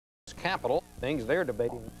capital. Things they're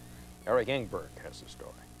debating. Eric Engberg has the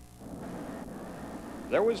story.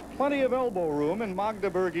 There was plenty of elbow room in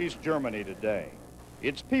Magdeburg, East Germany today.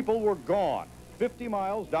 Its people were gone, 50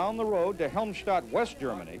 miles down the road to Helmstadt, West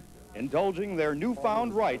Germany, indulging their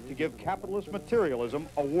newfound right to give capitalist materialism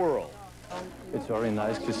a whirl. It's very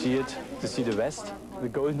nice to see it, to see the West, the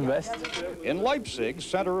Golden West. In Leipzig,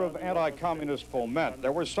 center of anti-communist foment,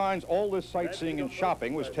 there were signs all this sightseeing and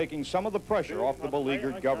shopping was taking some of the pressure off the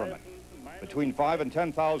beleaguered government. Between 5,000 and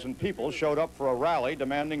 10,000 people showed up for a rally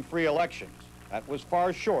demanding free elections. That was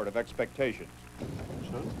far short of expectations.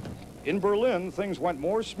 In Berlin, things went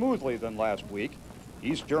more smoothly than last week.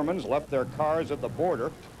 East Germans left their cars at the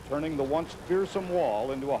border, turning the once fearsome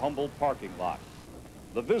wall into a humble parking lot.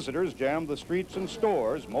 The visitors jammed the streets and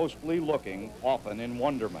stores, mostly looking, often in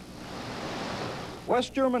wonderment.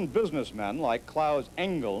 West German businessmen like Klaus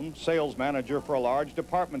Engeln, sales manager for a large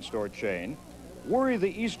department store chain, worry the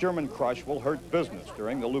East German crush will hurt business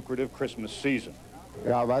during the lucrative Christmas season.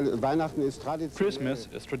 Christmas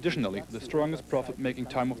is traditionally the strongest profit-making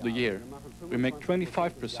time of the year. We make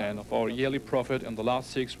 25% of our yearly profit in the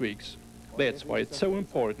last 6 weeks. That's why it's so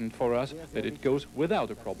important for us that it goes without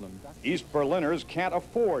a problem. East Berliners can't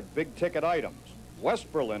afford big-ticket items. West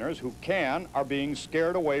Berliners who can are being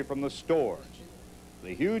scared away from the stores.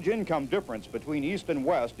 The huge income difference between East and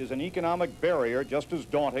West is an economic barrier just as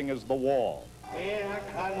daunting as the wall.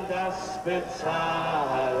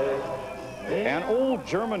 An old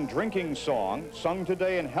German drinking song, sung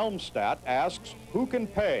today in Helmstadt, asks, who can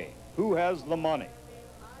pay? Who has the money?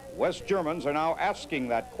 West Germans are now asking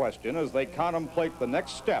that question as they contemplate the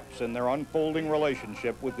next steps in their unfolding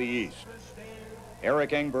relationship with the East. Eric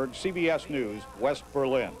Engberg, CBS News, West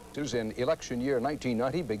Berlin. In election year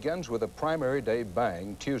 1990 begins with a primary day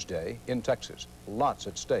bang Tuesday in Texas. Lots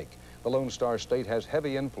at stake. The Lone Star State has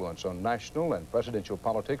heavy influence on national and presidential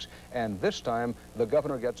politics, and this time the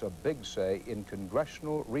governor gets a big say in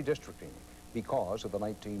congressional redistricting because of the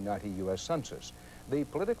 1990 U.S. Census. The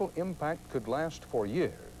political impact could last for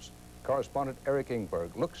years. Correspondent Eric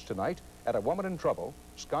Engberg looks tonight at a woman in trouble,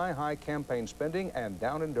 sky-high campaign spending, and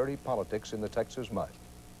down-and-dirty politics in the Texas mud.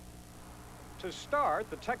 To start,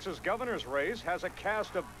 the Texas governor's race has a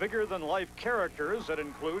cast of bigger-than-life characters that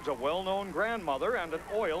includes a well-known grandmother and an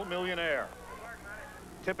oil millionaire.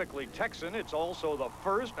 Typically Texan, it's also the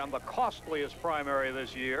first and the costliest primary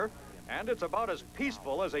this year, and it's about as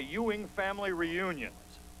peaceful as a Ewing family reunion.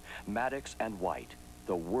 Maddox and White,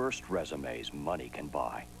 the worst resumes money can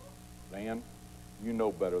buy. Dan, you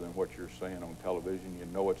know better than what you're saying on television. You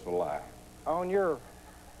know it's a lie. On your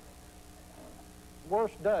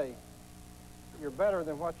worst day, you're better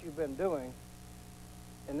than what you've been doing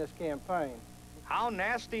in this campaign. How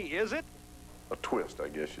nasty is it? A twist, I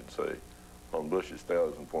guess you'd say, on Bush's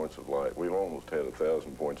 1,000 points of light. We've almost had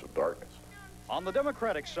 1,000 points of darkness. On the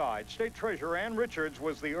Democratic side, State Treasurer Ann Richards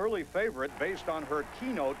was the early favorite based on her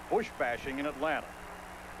keynote Bush bashing in Atlanta.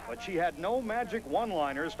 But she had no magic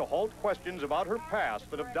one-liners to halt questions about her past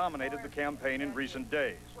that have dominated the campaign in recent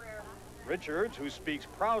days. Richards, who speaks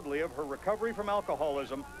proudly of her recovery from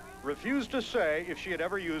alcoholism, refused to say if she had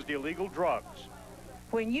ever used illegal drugs.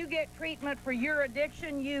 When you get treatment for your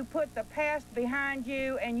addiction, you put the past behind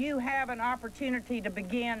you and you have an opportunity to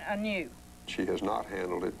begin anew. She has not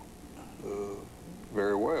handled it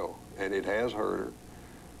very well, and it has hurt her.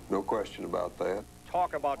 No question about that.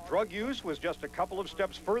 Talk about drug use was just a couple of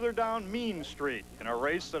steps further down Mean Street in a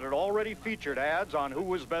race that had already featured ads on who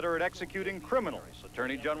was better at executing criminals,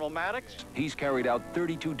 Attorney General Maddox. He's carried out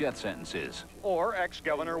 32 death sentences. Or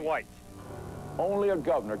ex-Governor White. Only a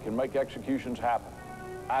governor can make executions happen.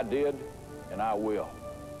 I did, and I will.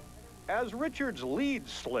 As Richards' lead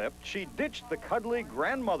slipped, she ditched the cuddly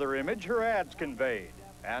grandmother image her ads conveyed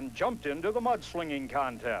and jumped into the mudslinging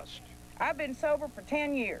contest. I've been sober for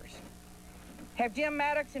 10 years. Have Jim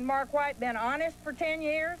Maddox and Mark White been honest for 10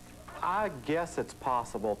 years? I guess it's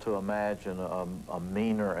possible to imagine a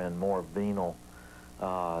meaner and more venal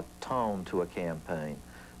tone to a campaign,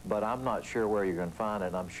 but I'm not sure where you're going to find it,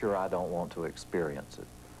 and I'm sure I don't want to experience it.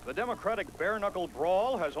 The Democratic bare-knuckle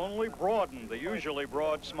brawl has only broadened the usually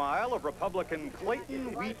broad smile of Republican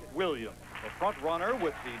Clayton Wheat Williams, the front-runner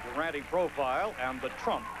with the Durante profile and the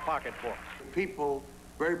Trump pocketbook. People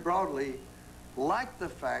very broadly like the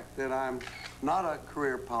fact that I'm not a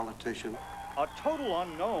career politician. A total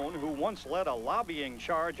unknown who once led a lobbying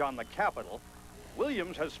charge on the Capitol,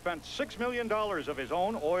 Williams has spent $6 million of his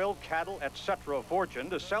own oil, cattle, etc. fortune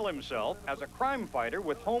to sell himself as a crime fighter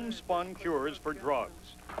with homespun cures for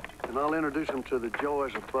drugs. And I'll introduce him to the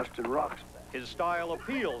joys of busting rocks. His style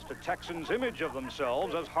appeals to Texans' image of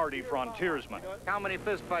themselves as hardy frontiersmen. How many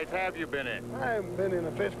fistfights have you been in? I haven't been in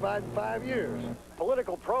a fist fight in 5 years.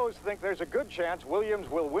 Political pros think there's a good chance Williams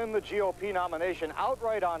will win the GOP nomination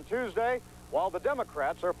outright on Tuesday, while the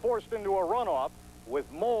Democrats are forced into a runoff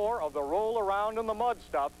with more of the roll around in the mud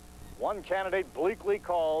stuff one candidate bleakly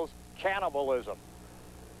calls cannibalism.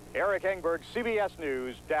 Eric Engberg, CBS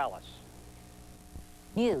News, Dallas.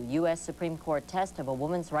 New U.S. Supreme Court test of a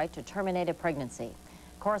woman's right to terminate a pregnancy.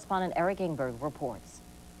 Correspondent Eric Engberg reports.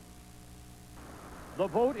 The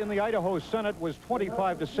vote in the Idaho Senate was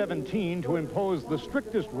 25-17 to impose the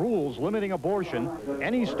strictest rules limiting abortion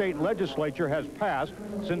any state legislature has passed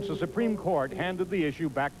since the Supreme Court handed the issue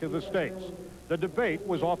back to the states. The debate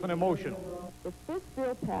was often emotional. If this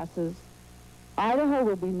bill passes, Idaho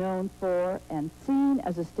will be known for and seen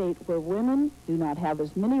as a state where women do not have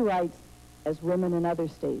as many rights as women in other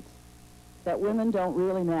states, that women don't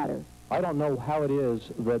really matter. I don't know how it is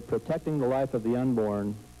that protecting the life of the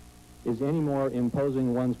unborn is any more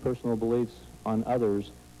imposing one's personal beliefs on others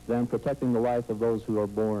than protecting the life of those who are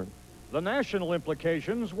born. The national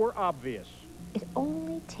implications were obvious. It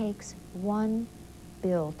only takes one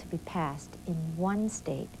bill to be passed in one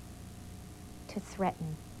state to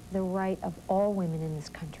threaten the right of all women in this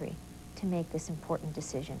country to make this important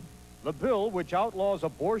decision. The bill, which outlaws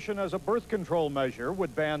abortion as a birth control measure,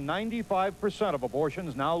 would ban 95% of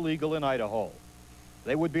abortions now legal in Idaho.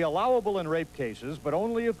 They would be allowable in rape cases, but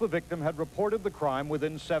only if the victim had reported the crime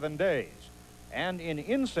within 7 days. And in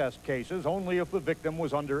incest cases, only if the victim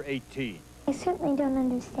was under 18. I certainly don't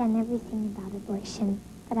understand everything about abortion,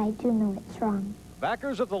 but I do know it's wrong.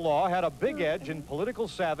 Backers of the law had a big edge in political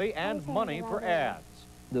savvy and money for ads.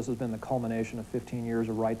 This has been the culmination of 15 years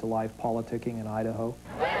of right-to-life politicking in Idaho.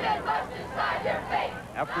 Women must decide their fate.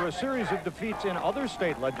 After a series of defeats in other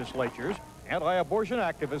state legislatures, anti-abortion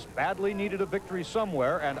activists badly needed a victory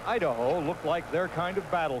somewhere, and Idaho looked like their kind of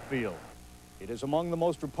battlefield. It is among the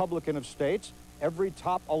most Republican of states. Every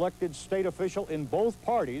top elected state official in both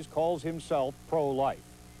parties calls himself pro-life.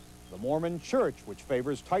 The Mormon Church, which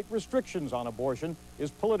favors tight restrictions on abortion, is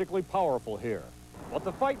politically powerful here. But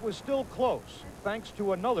the fight was still close, thanks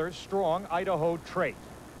to another strong Idaho trait.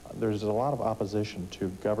 There's a lot of opposition to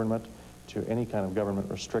government, to any kind of government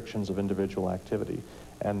restrictions of individual activity,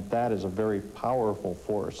 and that is a very powerful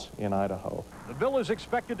force in Idaho. The bill is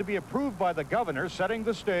expected to be approved by the governor, setting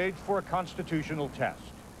the stage for a constitutional test.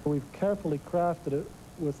 We've carefully crafted it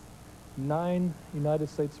with 9 United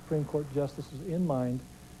States Supreme Court justices in mind,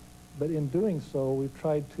 but in doing so, we've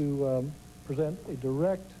tried to present a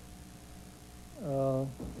direct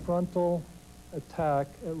frontal attack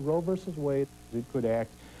at Roe versus Wade. It could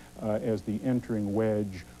act as the entering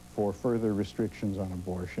wedge for further restrictions on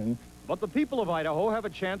abortion. But the people of Idaho have a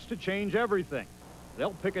chance to change everything.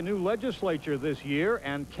 They'll pick a new legislature this year,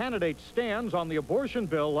 and candidate stands on the abortion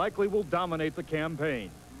bill likely will dominate the campaign.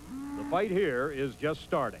 The fight here is just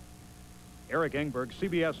starting. Eric Engberg,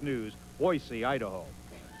 CBS News, Boise, Idaho.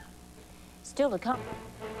 Still to come.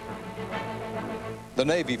 The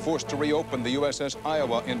Navy forced to reopen the USS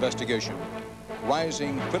Iowa investigation.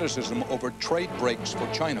 Rising criticism over trade breaks for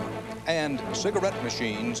China and cigarette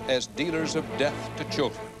machines as dealers of death to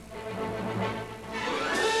children.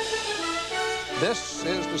 This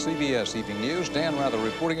is the CBS Evening News. Dan Rather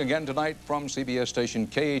reporting again tonight from CBS station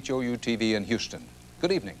KHOU-TV in Houston.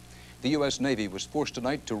 Good evening. The U.S. Navy was forced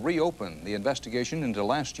tonight to reopen the investigation into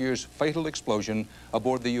last year's fatal explosion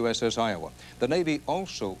aboard the USS Iowa. The Navy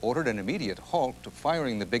also ordered an immediate halt to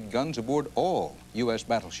firing the big guns aboard all U.S.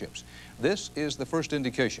 battleships. This is the first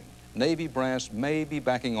indication Navy brass may be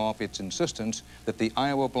backing off its insistence that the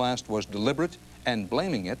Iowa blast was deliberate and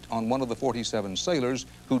blaming it on one of the 47 sailors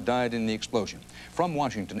who died in the explosion. From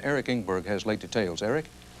Washington, Eric Engberg has late details. Eric?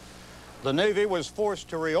 The Navy was forced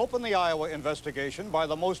to reopen the Iowa investigation by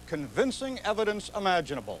the most convincing evidence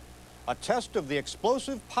imaginable. A test of the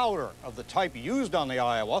explosive powder of the type used on the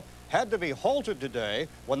Iowa had to be halted today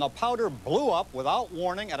when the powder blew up without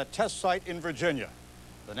warning at a test site in Virginia.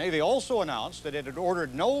 The Navy also announced that it had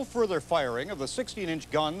ordered no further firing of the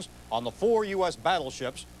 16-inch guns on the 4 U.S.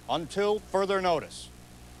 battleships until further notice.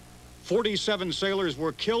 47 sailors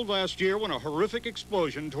were killed last year when a horrific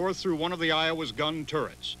explosion tore through one of the Iowa's gun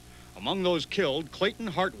turrets. Among those killed, Clayton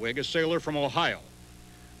Hartwig, a sailor from Ohio.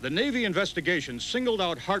 The Navy investigation singled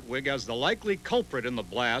out Hartwig as the likely culprit in the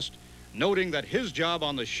blast, noting that his job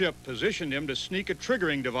on the ship positioned him to sneak a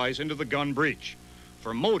triggering device into the gun breach.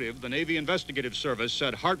 For motive, the Navy Investigative Service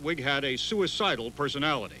said Hartwig had a suicidal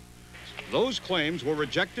personality. Those claims were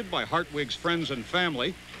rejected by Hartwig's friends and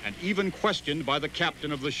family and even questioned by the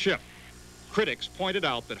captain of the ship. Critics pointed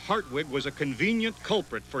out that Hartwig was a convenient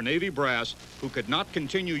culprit for Navy brass who could not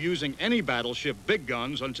continue using any battleship big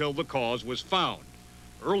guns until the cause was found.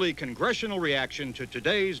 Early congressional reaction to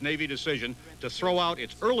today's Navy decision to throw out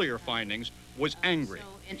its earlier findings was angry.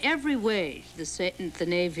 In every way, the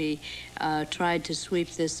Navy tried to sweep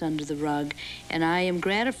this under the rug, and I am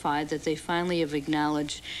gratified that they finally have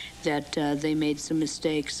acknowledged that they made some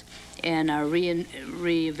mistakes and are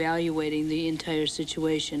reevaluating the entire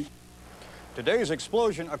situation. Today's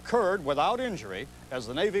explosion occurred without injury as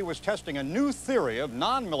the Navy was testing a new theory of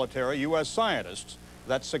non-military U.S. scientists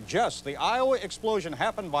that suggests the Iowa explosion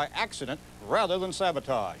happened by accident rather than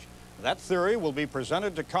sabotage. That theory will be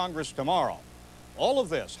presented to Congress tomorrow. All of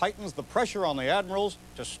this heightens the pressure on the admirals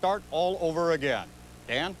to start all over again.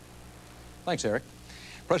 Dan? Thanks, Eric.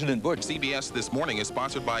 President Bush. CBS This Morning is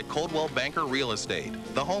sponsored by Coldwell Banker Real Estate,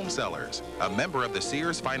 the Home Sellers, a member of the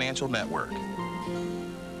Sears Financial Network.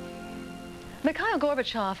 Mikhail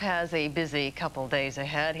Gorbachev has a busy couple days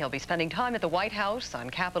ahead. He'll be spending time at the White House, on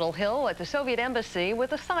Capitol Hill, at the Soviet Embassy,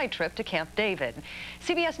 with a side trip to Camp David.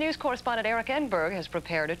 CBS News correspondent Eric Engberg has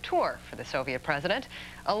prepared a tour for the Soviet president,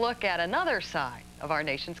 a look at another side of our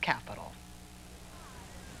nation's capital.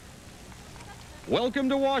 Welcome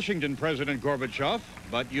to Washington, President Gorbachev,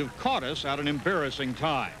 but you've caught us at an embarrassing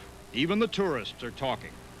time. Even the tourists are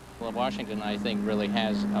talking. Well, Washington, I think, really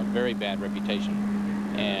has a very bad reputation.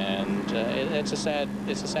 And it's a sad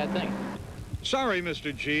thing. Sorry,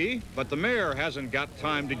 Mr. G, but the mayor hasn't got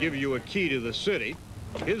time to give you a key to the city.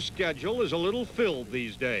 His schedule is a little filled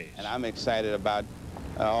these days. And I'm excited about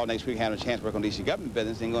all next week having a chance to work on D.C. government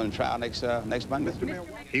business and going to trial next Monday.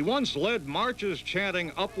 He once led marches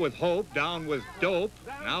chanting up with hope, down with dope.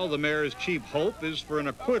 Now the mayor's chief hope is for an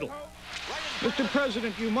acquittal. Mr.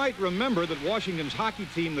 President, you might remember that Washington's hockey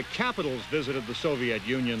team, the Capitals, visited the Soviet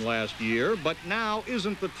Union last year, but now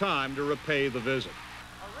isn't the time to repay the visit.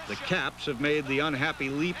 The Caps have made the unhappy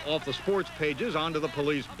leap off the sports pages onto the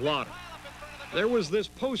police blotter. There was this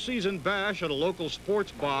postseason bash at a local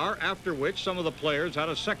sports bar, after which some of the players had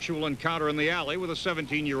a sexual encounter in the alley with a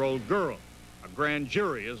 17-year-old girl. A grand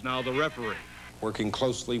jury is now the referee. Working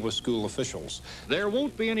closely with school officials. There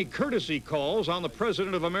won't be any courtesy calls on the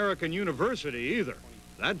president of American University either.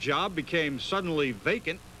 That job became suddenly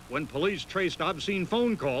vacant when police traced obscene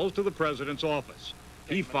phone calls to the president's office.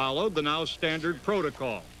 He followed the now standard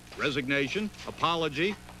protocol: resignation,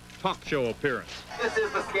 apology, talk show appearance. This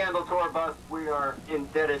is the Scandal Tour bus. We are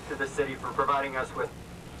indebted to the city for providing us with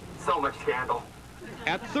so much scandal.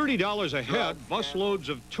 At $30 a head, busloads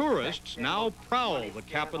of tourists now prowl the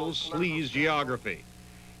capital's sleaze geography.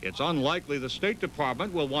 It's unlikely the State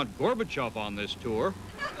Department will want Gorbachev on this tour.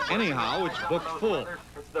 Anyhow, it's booked full.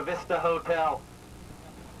 It's the Vista Hotel,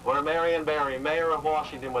 where Marion Barry, mayor of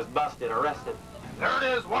Washington, was busted, arrested. There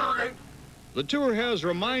it is, Watergate. The tour has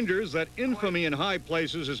reminders that infamy in high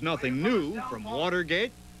places is nothing new, from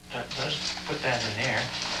Watergate Let's put that in there.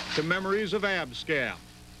 to memories of Abscam,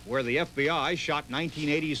 where the FBI shot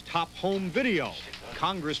 1980's top home video.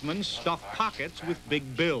 Congressmen stuffed pockets with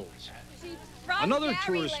big bills. Another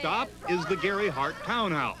tour stop is the Gary Hart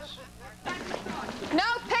Townhouse. No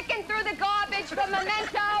picking through the garbage for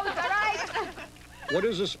mementos, all right? What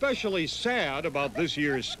is especially sad about this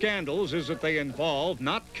year's scandals is that they involve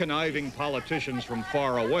not conniving politicians from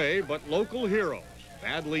far away, but local heroes,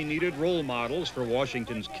 badly needed role models for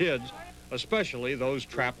Washington's kids, especially those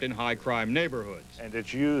trapped in high-crime neighborhoods. And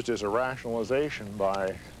it's used as a rationalization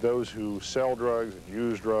by those who sell drugs and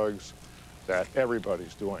use drugs that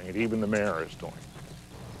everybody's doing it, even the mayor is doing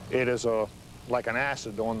it. It is like an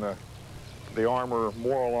acid on the armor,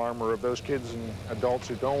 moral armor of those kids and adults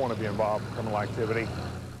who don't want to be involved in criminal activity.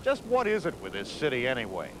 Just what is it with this city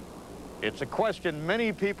anyway? It's a question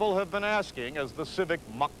many people have been asking as the civic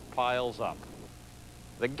muck piles up.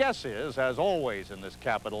 The guess is, as always in this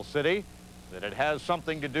capital city, that it has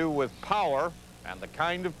something to do with power and the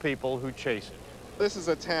kind of people who chase it. This is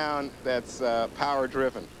a town that's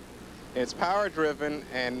power-driven. It's power-driven,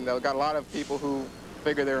 and got a lot of people who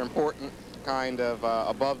figure they're important, kind of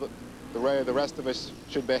above the way the rest of us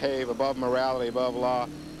should behave, above morality, above law.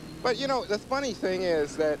 But, you know, the funny thing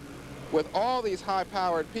is that with all these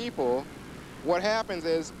high-powered people, what happens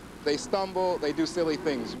is they stumble, they do silly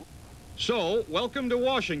things. So, welcome to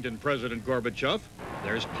Washington, President Gorbachev.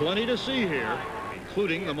 There's plenty to see here,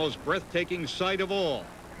 including the most breathtaking sight of all,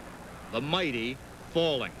 the mighty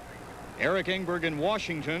falling. Eric Engberg in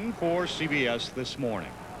Washington for CBS This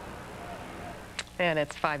Morning. And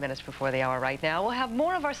it's 5 minutes before the hour right now. We'll have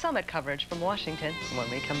more of our summit coverage from Washington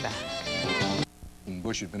when we come back. In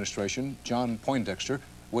Bush administration, John Poindexter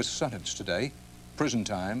was sentenced today. Prison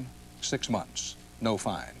time, 6 months. no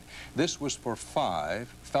fine. This was for 5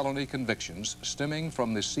 felony convictions stemming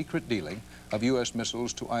from the secret dealing of U.S.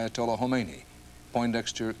 missiles to Ayatollah Khomeini.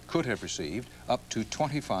 Poindexter could have received up to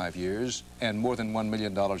 25 years and more than $1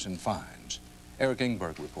 million in fines. Eric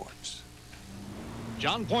Engberg reports.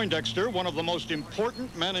 John Poindexter, one of the most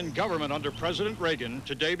important men in government under President Reagan,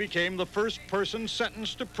 today became the first person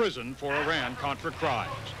sentenced to prison for Iran-Contra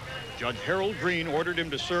crimes. Judge Harold Green ordered him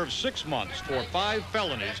to serve 6 months for 5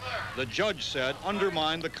 felonies the judge said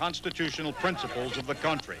undermined the constitutional principles of the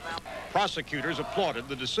country. Prosecutors applauded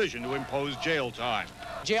the decision to impose jail time.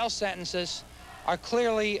 Jail sentences are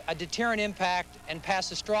clearly a deterrent impact and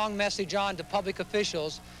pass a strong message on to public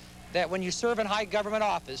officials that when you serve in high government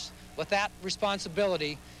office with that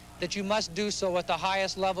responsibility, that you must do so with the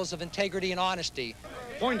highest levels of integrity and honesty.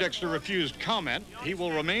 Poindexter refused comment. He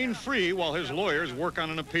will remain free while his lawyers work on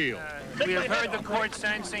an appeal. We have heard the court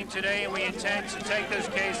sentencing today, and we intend to take this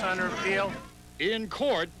case under appeal. In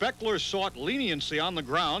court, Beckler sought leniency on the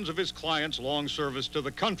grounds of his client's long service to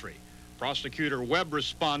the country. Prosecutor Webb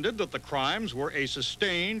responded that the crimes were a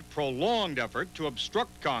sustained, prolonged effort to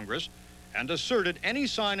obstruct Congress and asserted any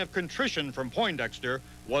sign of contrition from Poindexter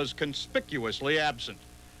was conspicuously absent.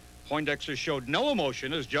 Poindexter showed no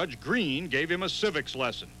emotion as Judge Green gave him a civics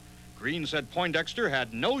lesson. Green said Poindexter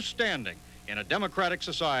had no standing in a democratic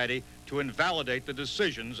society to invalidate the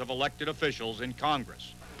decisions of elected officials in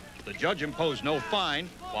Congress. The judge imposed no fine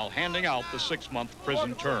while handing out the 6-month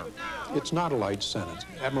prison term. It's not a light sentence.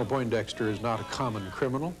 Admiral Poindexter is not a common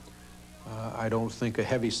criminal. I don't think a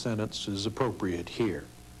heavy sentence is appropriate here.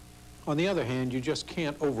 On the other hand, you just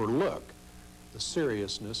can't overlook the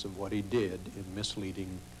seriousness of what he did in misleading,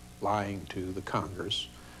 lying to the Congress,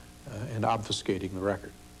 and obfuscating the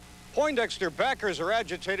record. Poindexter backers are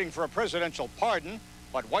agitating for a presidential pardon,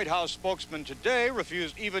 but White House spokesman today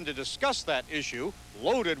refused even to discuss that issue,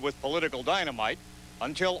 loaded with political dynamite,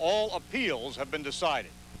 until all appeals have been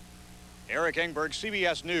decided. Eric Engberg,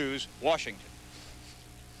 CBS News, Washington.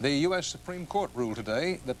 The U.S. Supreme Court ruled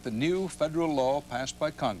today that the new federal law passed by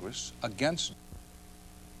Congress against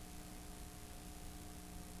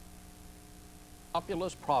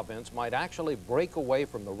populous province might actually break away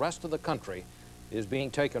from the rest of the country is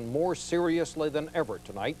being taken more seriously than ever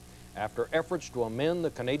tonight after efforts to amend the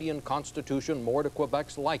Canadian Constitution more to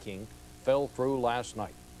Quebec's liking fell through last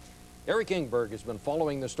night. Eric Engberg has been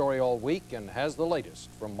following the story all week and has the latest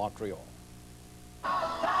from Montreal.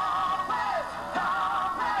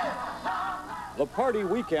 The party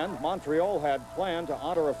weekend Montreal had planned to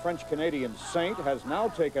honor a French-Canadian saint has now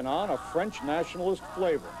taken on a French nationalist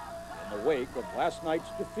flavor in the wake of last night's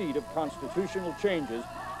defeat of constitutional changes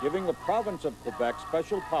giving the province of Quebec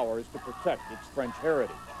special powers to protect its French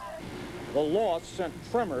heritage. The loss sent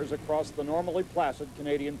tremors across the normally placid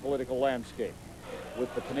Canadian political landscape.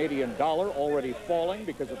 With the Canadian dollar already falling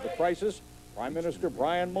because of the crisis, Prime Minister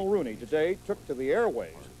Brian Mulroney today took to the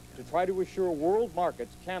airwaves to try to assure world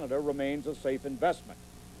markets Canada remains a safe investment.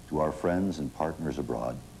 To our friends and partners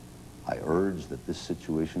abroad, I urge that this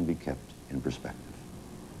situation be kept in perspective.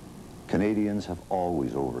 Canadians have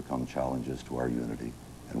always overcome challenges to our unity,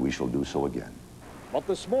 and we shall do so again. But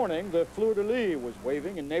this morning, the fleur-de-lis was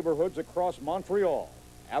waving in neighborhoods across Montreal,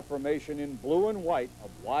 affirmation in blue and white of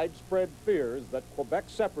widespread fears that Quebec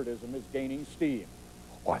separatism is gaining steam.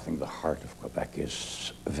 Oh, I think the heart of Quebec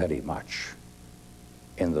is very much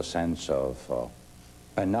in the sense of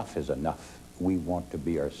enough is enough. We want to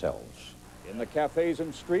be ourselves. In the cafes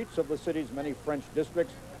and streets of the city's many French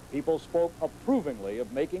districts, people spoke approvingly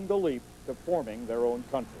of making the leap to forming their own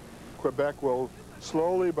country. Quebec will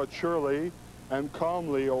slowly but surely and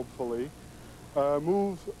calmly, hopefully,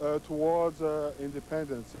 move towards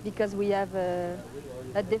independence. Because we have a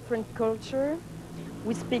different culture,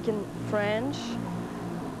 we speak in French,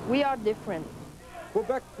 we are different.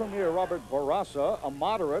 Quebec Premier Robert Bourassa, a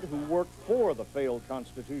moderate who worked for the failed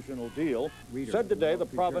constitutional deal, said today the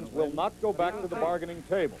province will not go back to the bargaining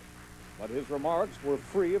table. But his remarks were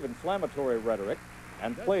free of inflammatory rhetoric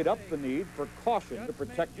and played up the need for caution to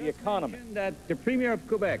protect the economy. That the Premier of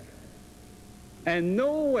Quebec in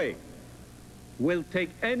no way will take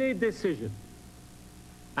any decision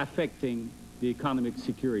affecting the economic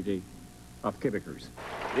security of Quebecers.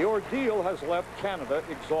 The ordeal has left Canada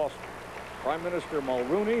exhausted. Prime Minister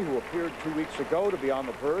Mulroney, who appeared 2 weeks ago to be on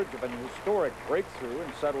the verge of an historic breakthrough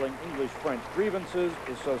in settling English-French grievances,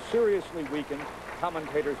 is so seriously weakened,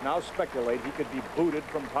 commentators now speculate he could be booted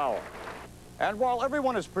from power. And while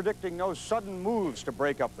everyone is predicting no sudden moves to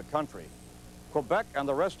break up the country, Quebec and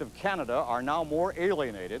the rest of Canada are now more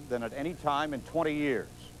alienated than at any time in 20 years.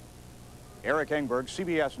 Eric Engberg,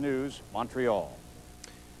 CBS News, Montreal.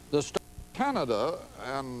 Canada,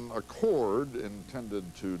 an accord intended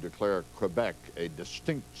to declare Quebec a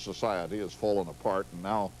distinct society, has fallen apart, and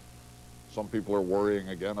now some people are worrying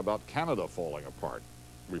again about Canada falling apart.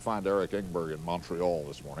 We find Eric Engberg in Montreal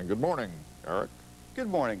this morning. Good morning, Eric. Good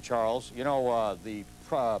morning, Charles. You know, the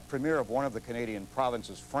premier of one of the Canadian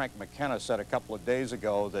provinces, Frank McKenna, said a couple of days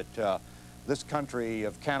ago that this country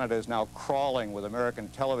of Canada is now crawling with American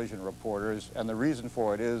television reporters, and the reason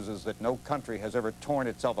for it is that no country has ever torn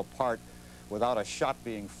itself apart without a shot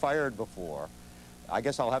being fired before. I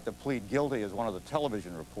guess I'll have to plead guilty as one of the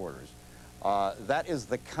television reporters. That is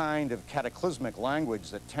the kind of cataclysmic language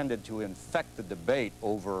that tended to infect the debate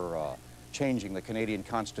over changing the Canadian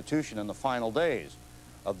Constitution in the final days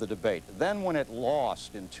of the debate. Then when it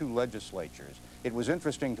lost in 2 legislatures, it was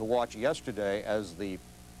interesting to watch yesterday as the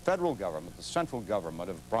federal government, the central government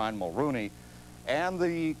of Brian Mulroney, and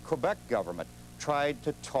the Quebec government tried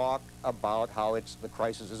to talk about how the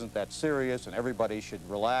crisis isn't that serious and everybody should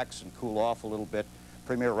relax and cool off a little bit.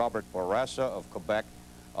 Premier Robert Bourassa of Quebec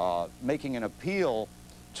making an appeal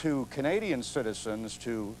to Canadian citizens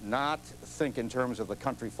to not think in terms of the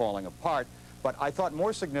country falling apart, but I thought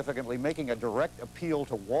more significantly making a direct appeal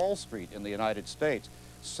to Wall Street in the United States,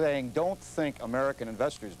 saying don't think, American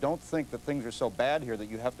investors, don't think that things are so bad here that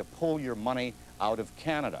you have to pull your money out of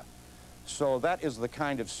Canada. So that is the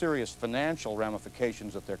kind of serious financial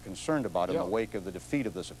ramifications that they're concerned about in the wake of the defeat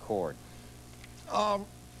of this accord.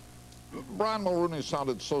 Brian Mulroney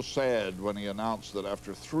sounded so sad when he announced that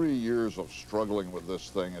after 3 years of struggling with this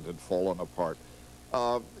thing, it had fallen apart.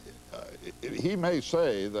 He may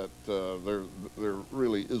say that there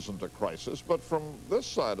really isn't a crisis, but from this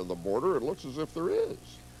side of the border, it looks as if there is.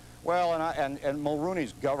 Well, and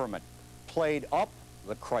Mulroney's government played up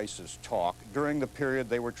the crisis talk during the period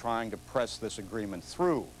they were trying to press this agreement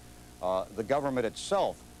through. The government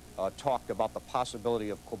itself talked about the possibility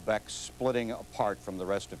of Quebec splitting apart from the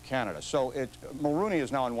rest of Canada. So Mulroney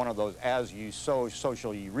is now in one of those as ye sow, so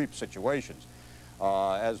shall ye reap situations.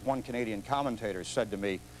 As one Canadian commentator said to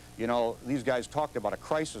me, you know, these guys talked about a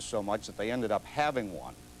crisis so much that they ended up having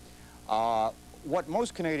one. What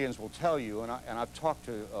most Canadians will tell you, and I've talked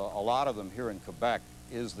to a lot of them here in Quebec,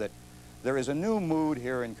 is that there is a new mood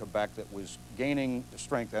here in Quebec that was gaining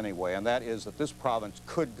strength anyway, and that is that this province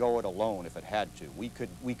could go it alone if it had to. We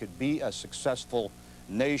could be a successful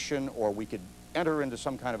nation, or we could enter into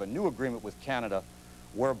some kind of a new agreement with Canada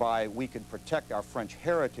whereby we could protect our French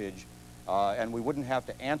heritage, and we wouldn't have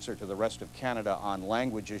to answer to the rest of Canada on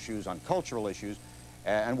language issues, on cultural issues,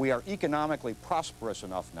 and we are economically prosperous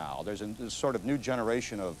enough now. There's this sort of new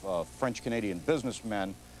generation of French-Canadian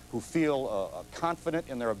businessmen who feel confident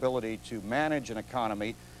in their ability to manage an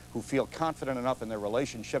economy, who feel confident enough in their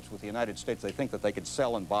relationships with the United States, they think that they could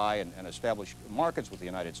sell and buy and establish markets with the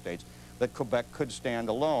United States, that Quebec could stand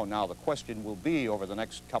alone. Now, the question will be over the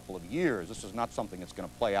next couple of years, this is not something that's going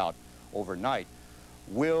to play out overnight,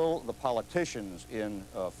 will the politicians in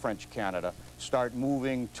French Canada start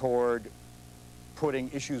moving toward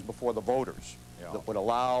putting issues before the voters that would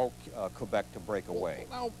allow Quebec to break away?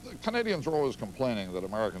 Now, Canadians are always complaining that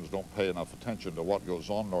Americans don't pay enough attention to what goes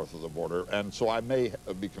on north of the border, and so I may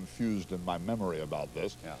be confused in my memory about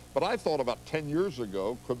this. But I thought about 10 years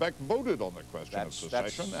ago, Quebec voted on the question of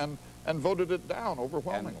secession and voted it down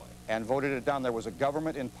overwhelmingly. And voted it down. There was a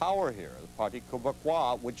government in power here, the Parti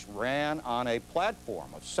Québécois, which ran on a platform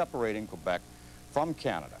of separating Quebec from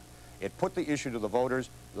Canada. It put the issue to the voters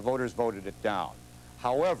voted it down.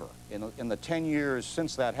 However, in the 10 years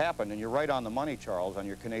since that happened, and you're right on the money, Charles, on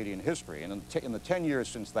your Canadian history, and in the 10 years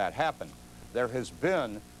since that happened, there has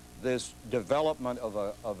been this development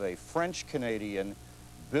of a French-Canadian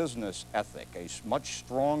business ethic, a much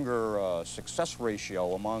stronger success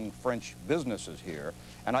ratio among French businesses here.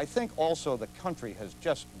 And I think also the country has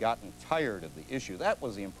just gotten tired of the issue. That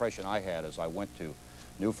was the impression I had as I went to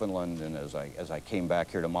Newfoundland and as I came back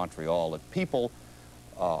here to Montreal, that people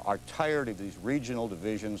are tired of these regional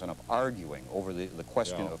divisions and of arguing over the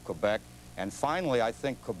question of Quebec. And finally, I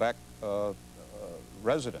think Quebec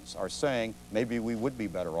residents are saying maybe we would be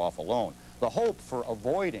better off alone. The hope for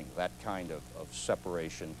avoiding that kind of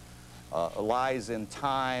separation lies in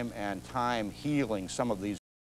time and time healing some of these